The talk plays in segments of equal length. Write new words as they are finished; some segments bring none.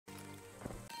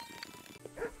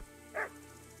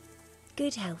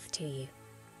Good health to you.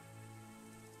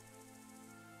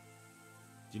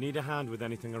 Do you need a hand with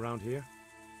anything around here?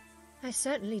 I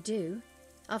certainly do.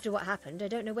 After what happened, I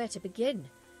don't know where to begin.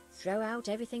 Throw out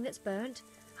everything that's burnt,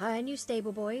 hire new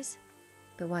stable boys.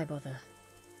 But why bother?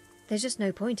 There's just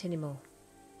no point anymore,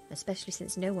 especially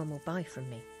since no one will buy from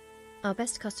me. Our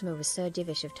best customer was Sir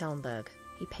Divish of Talmberg.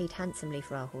 He paid handsomely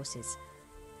for our horses.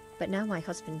 But now my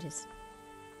husband is...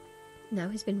 now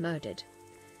he's been murdered.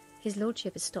 His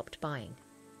lordship has stopped buying,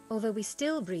 although we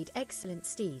still breed excellent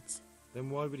steeds. Then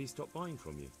why would he stop buying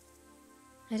from you?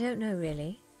 I don't know,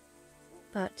 really.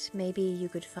 But maybe you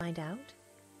could find out?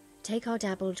 Take our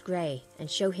dabbled grey and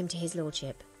show him to his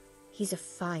lordship. He's a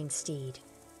fine steed.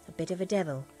 A bit of a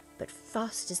devil, but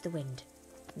fast as the wind.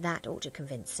 That ought to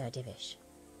convince Sir Divish.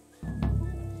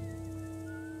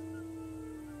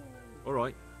 All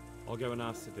right, I'll go and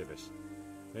ask Sir Divish.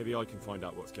 Maybe I can find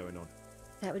out what's going on.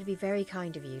 That would be very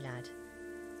kind of you, lad.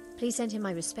 Please send him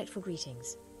my respectful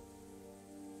greetings.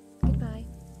 Goodbye.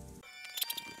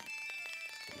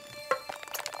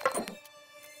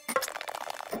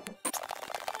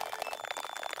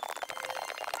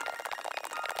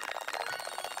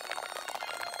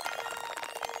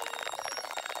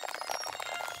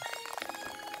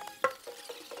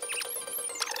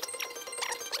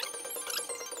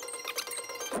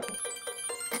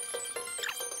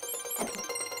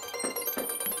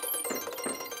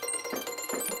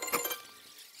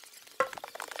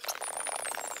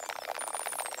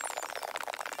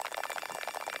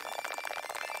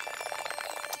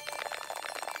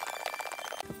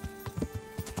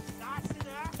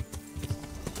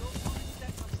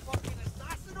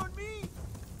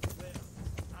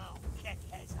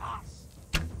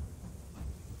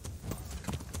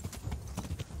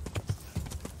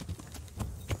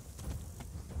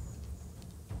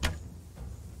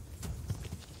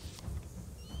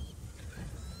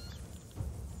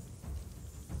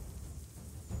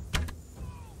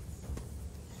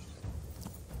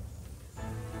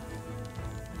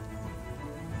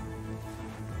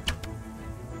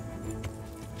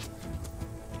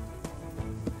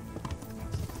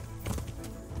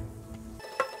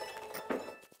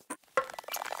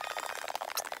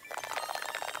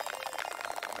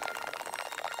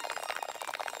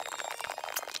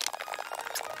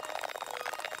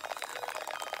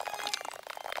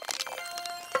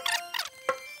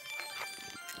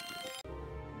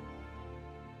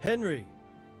 Henry,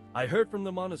 I heard from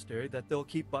the monastery that they'll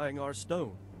keep buying our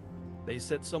stone. They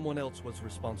said someone else was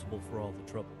responsible for all the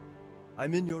trouble.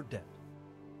 I'm in your debt.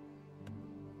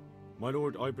 My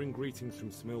lord, I bring greetings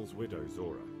from Smill's widow,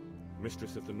 Zora,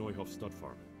 mistress of the Neuhof stud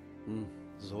farm.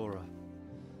 Zora.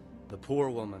 The poor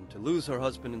woman, to lose her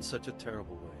husband in such a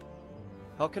terrible way.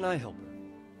 How can I help her?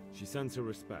 She sends her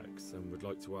respects and would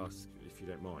like to ask, if you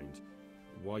don't mind,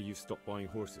 why you stopped buying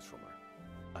horses from her.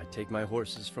 I take my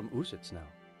horses from Uzhitz now.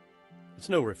 It's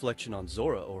no reflection on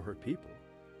Zora or her people,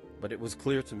 but it was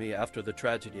clear to me after the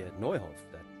tragedy at Neuhof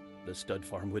that the stud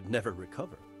farm would never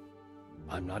recover.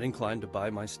 I'm not inclined to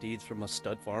buy my steeds from a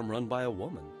stud farm run by a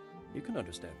woman. You can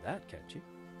understand that, can't you?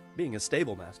 Being a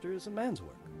stablemaster is a man's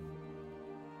work.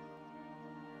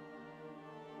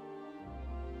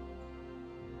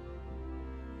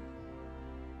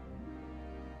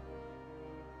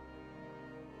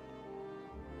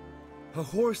 Her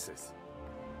horses!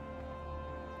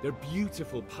 They're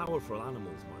beautiful, powerful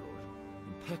animals, my lord.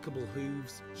 Impeccable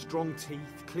hooves, strong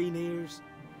teeth, clean ears.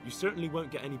 You certainly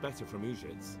won't get any better from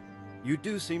Uzhitz. You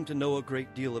do seem to know a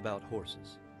great deal about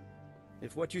horses.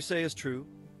 If what you say is true,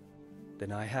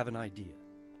 then I have an idea.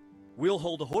 We'll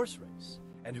hold a horse race,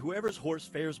 and whoever's horse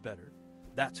fares better,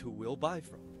 that's who we'll buy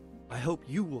from. I hope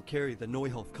you will carry the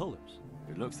Neuhof colors.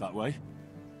 It looks that way.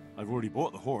 I've already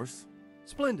bought the horse.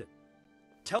 Splendid.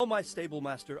 Tell my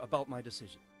stablemaster about my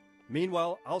decision.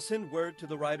 Meanwhile, I'll send word to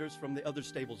the riders from the other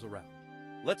stables around.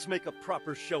 Let's make a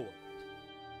proper show of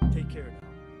it. Take care now.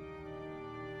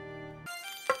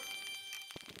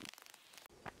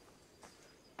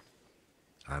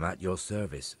 I'm at your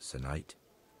service, Sir Knight.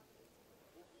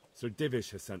 Sir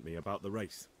Divish has sent me about the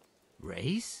race.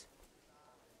 Race?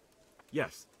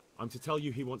 Yes, I'm to tell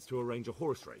you he wants to arrange a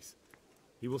horse race.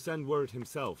 He will send word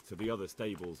himself to the other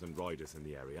stables and riders in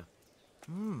the area.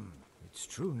 It's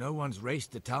true no one's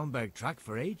raced the Talmberg track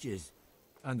for ages.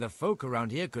 And the folk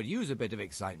around here could use a bit of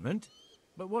excitement.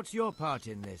 But what's your part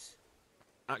in this?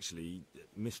 Actually,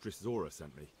 Mistress Zora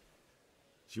sent me.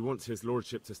 She wants his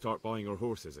lordship to start buying her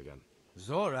horses again.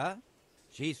 Zora?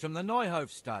 She's from the Neuhof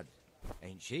stud,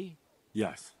 ain't she?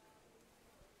 Yes.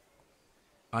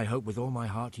 I hope with all my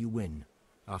heart you win.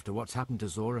 After what's happened to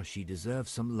Zora, she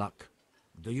deserves some luck.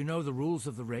 Do you know the rules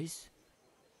of the race?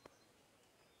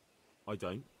 I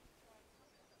don't.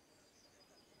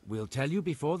 We'll tell you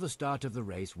before the start of the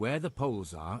race where the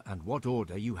poles are and what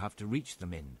order you have to reach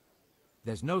them in.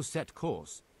 There's no set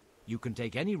course. You can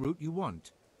take any route you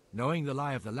want. Knowing the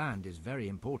lie of the land is very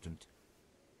important.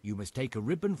 You must take a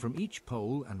ribbon from each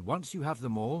pole, and once you have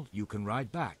them all, you can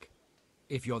ride back.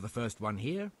 If you're the first one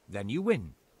here, then you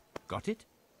win. Got it?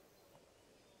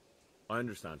 I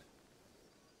understand.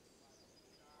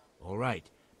 All right,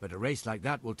 but a race like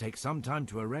that will take some time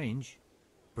to arrange.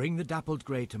 Bring the dappled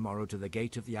grey tomorrow to the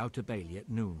gate of the Outer Bailey at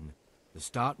noon. The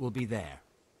start will be there.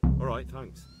 All right,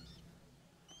 thanks.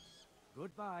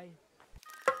 Goodbye.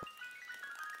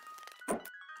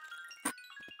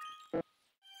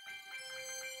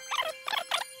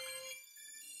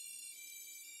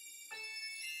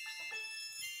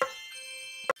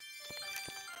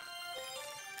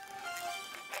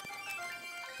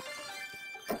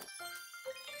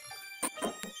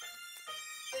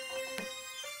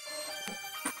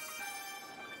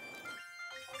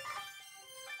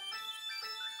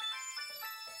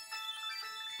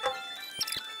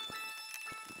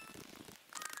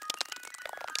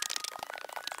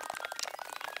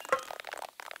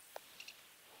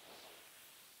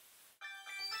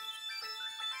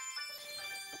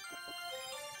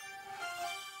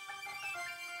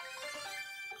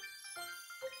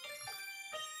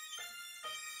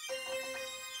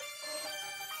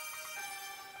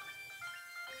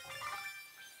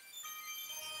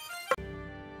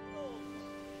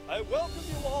 I welcome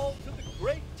you all to the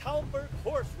great Talmberg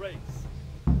horse race,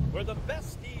 where the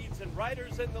best steeds and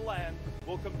riders in the land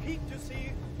will compete to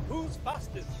see who's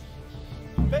fastest.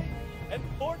 Fate and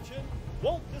fortune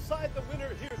won't decide the winner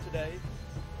here today.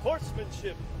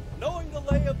 Horsemanship, knowing the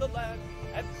lay of the land,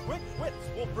 and quick wits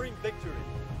will bring victory.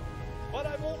 But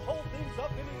I won't hold things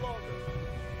up any longer.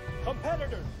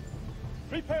 Competitors,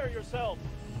 prepare yourselves.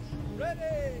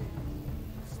 Ready,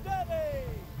 steady,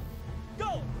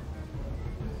 go!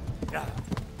 Yeah.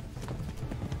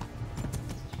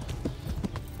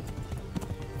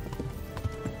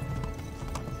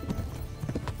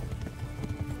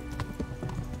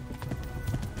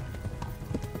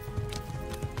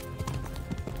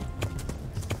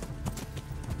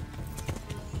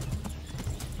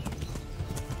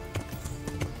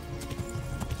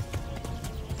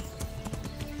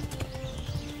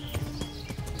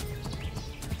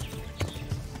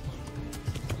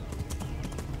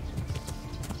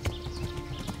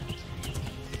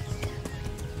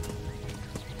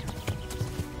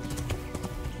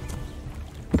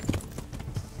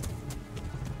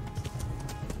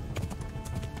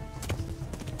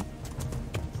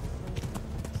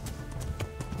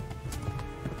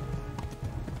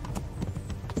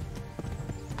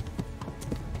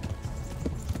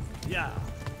 Yeah.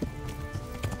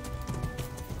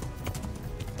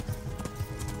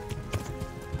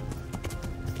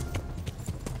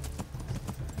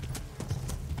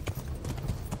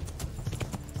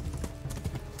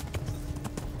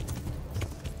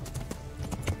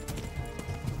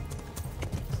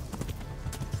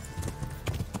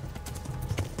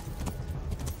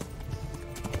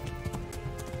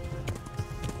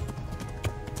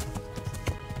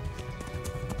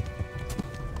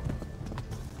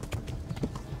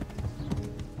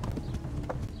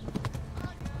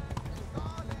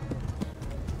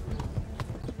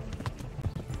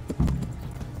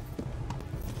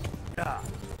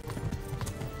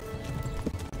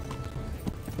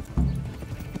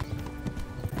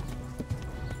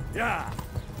 Yeah.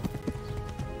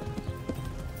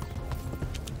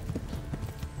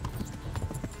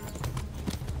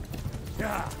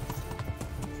 Yeah.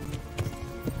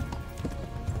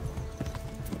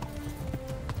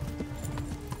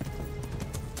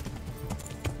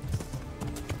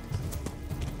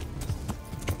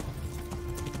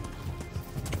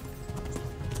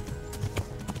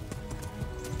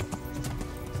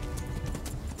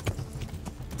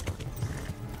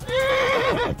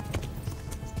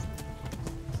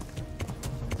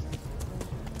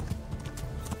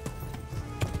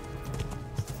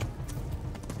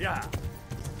 Yeah.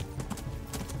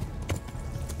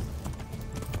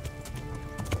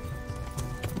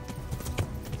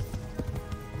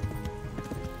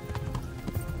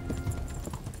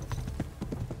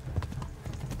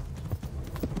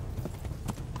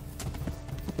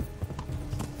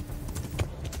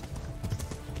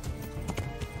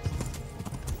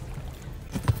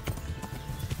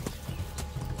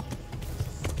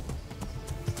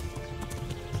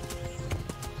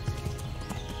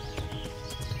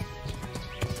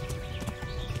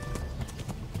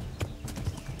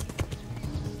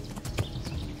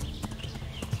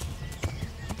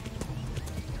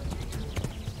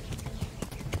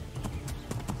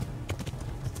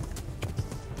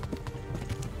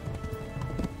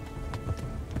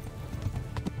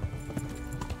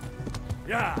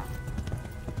 Yeah!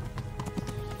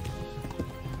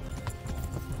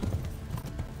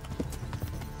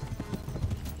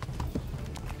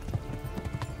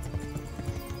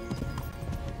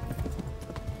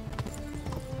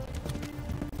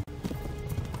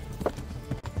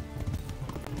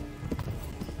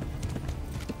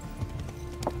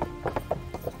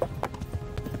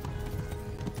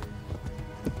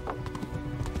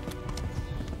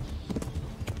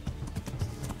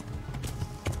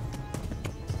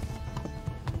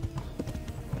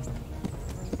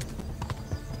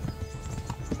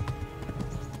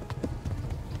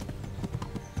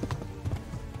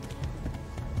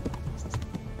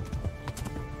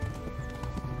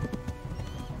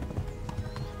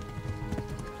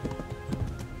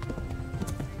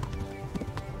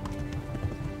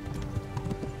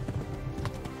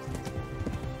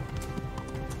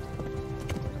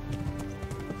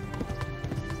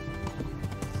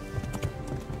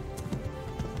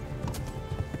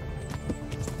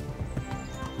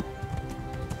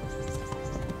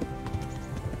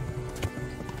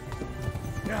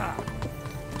 Yeah!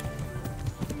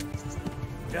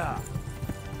 Yeah!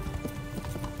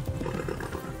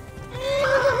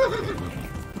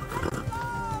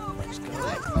 Let's go.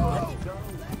 Let's go.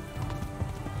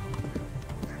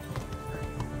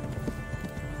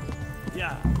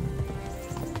 Yeah!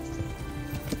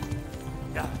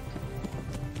 Yeah!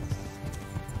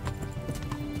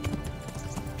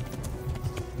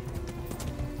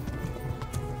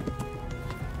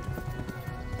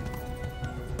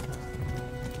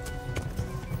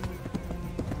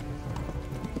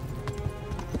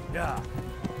 Yeah!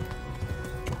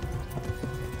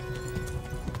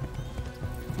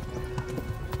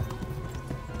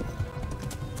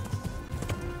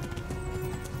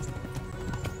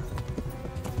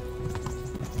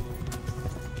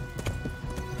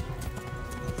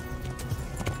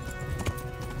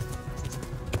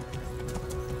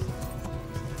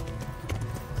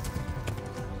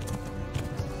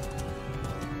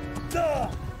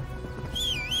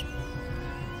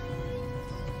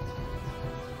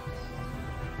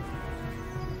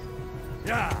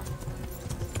 Yeah!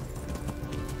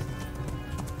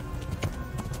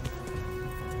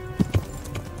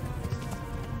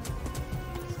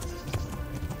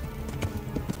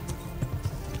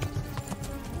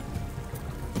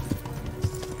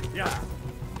 Yeah!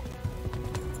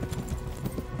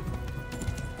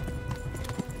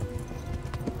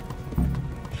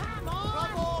 Come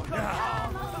on! Yeah!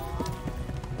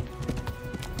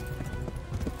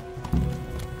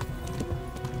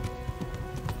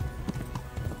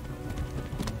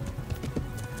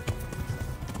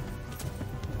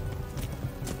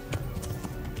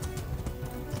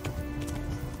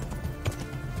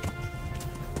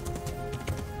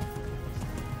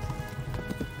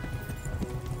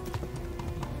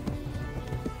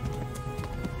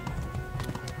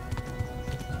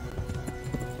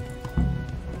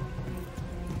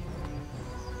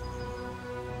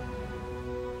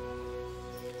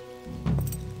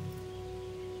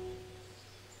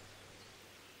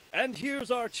 And here's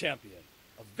our champion.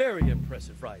 A very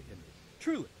impressive ride, Henry.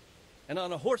 Truly. And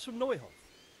on a horse from Neuhof.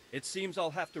 It seems I'll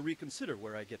have to reconsider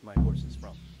where I get my horses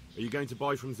from. Are you going to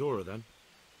buy from Zora then?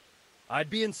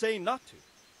 I'd be insane not to.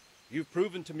 You've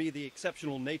proven to me the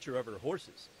exceptional nature of her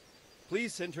horses.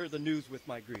 Please send her the news with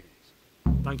my greetings.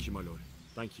 Thank you, my lord.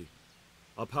 Thank you.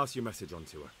 I'll pass your message on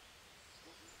to her.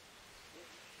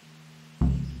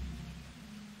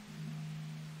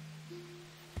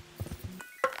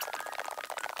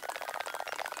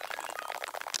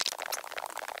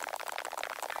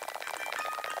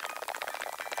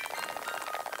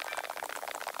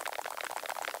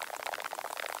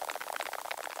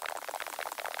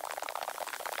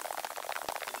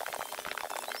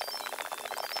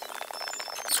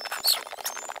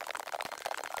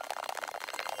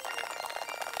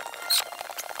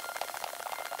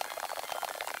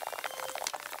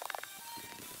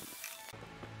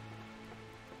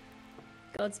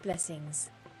 God's blessings.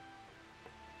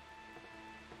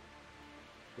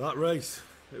 That race,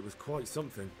 it was quite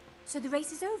something. So the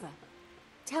race is over?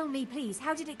 Tell me, please,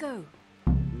 how did it go?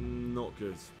 Not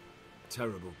good.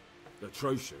 Terrible.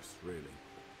 Atrocious, really.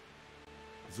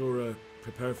 Zora,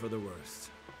 prepare for the worst.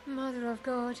 Mother of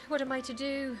God, what am I to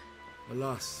do?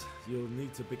 Alas, you'll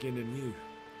need to begin anew.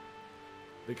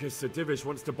 Because Sir Divish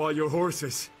wants to buy your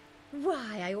horses.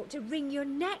 Why, I ought to wring your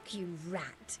neck, you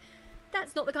rat.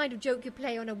 That's not the kind of joke you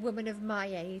play on a woman of my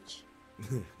age.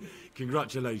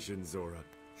 Congratulations, Zora.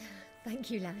 Thank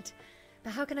you, lad.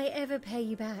 But how can I ever pay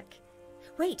you back?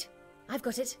 Wait, I've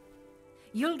got it.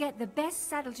 You'll get the best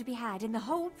saddle to be had in the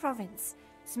whole province.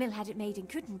 Smill had it made in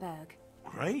Cuman.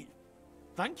 Great.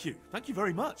 Thank you. Thank you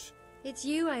very much. It's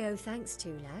you I owe thanks to,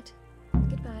 lad.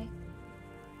 Goodbye.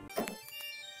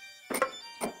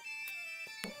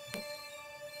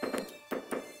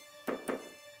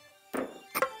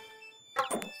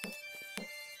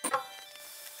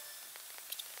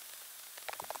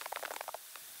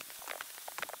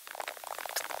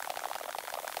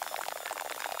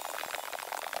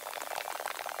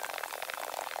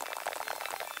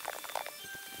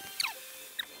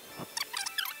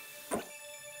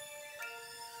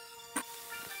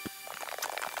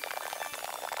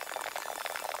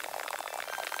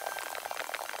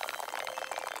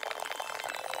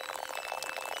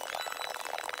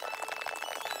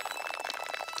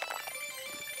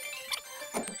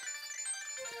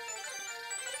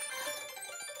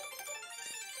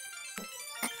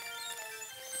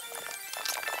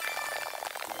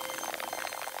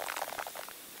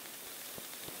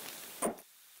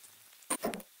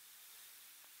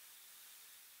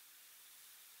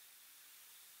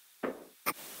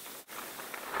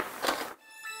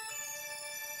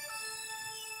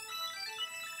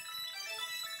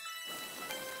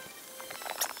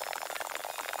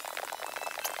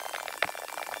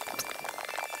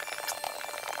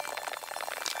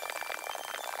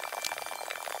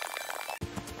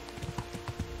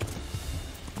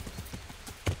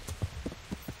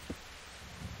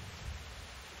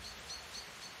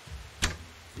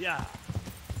 Yeah.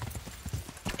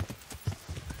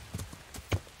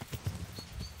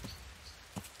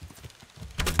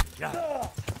 Yeah.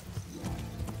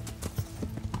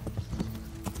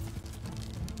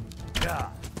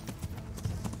 Yeah.